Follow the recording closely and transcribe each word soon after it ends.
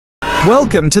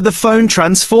Welcome to the Phone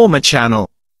Transformer channel.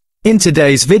 In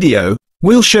today's video,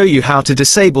 we'll show you how to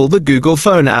disable the Google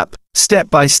Phone app, step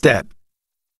by step.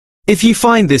 If you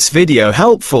find this video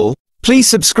helpful, please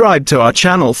subscribe to our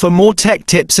channel for more tech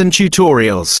tips and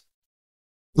tutorials.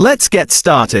 Let's get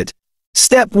started.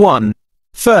 Step 1.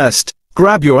 First,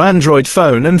 grab your Android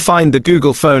phone and find the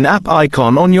Google Phone app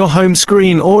icon on your home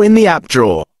screen or in the app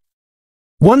drawer.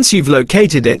 Once you've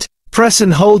located it, press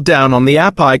and hold down on the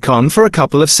app icon for a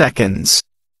couple of seconds.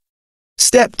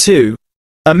 Step 2.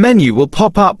 A menu will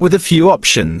pop up with a few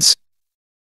options.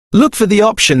 Look for the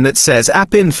option that says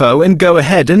App Info and go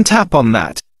ahead and tap on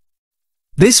that.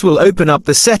 This will open up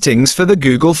the settings for the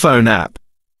Google Phone app.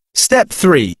 Step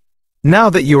 3. Now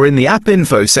that you're in the App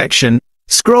Info section,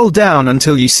 scroll down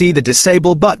until you see the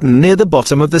Disable button near the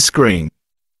bottom of the screen.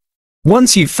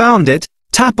 Once you've found it,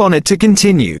 tap on it to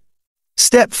continue.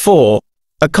 Step 4.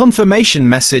 A confirmation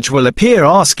message will appear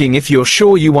asking if you're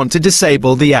sure you want to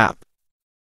disable the app.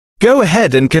 Go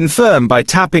ahead and confirm by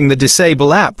tapping the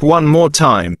Disable app one more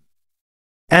time.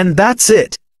 And that's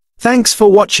it. Thanks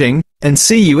for watching, and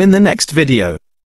see you in the next video.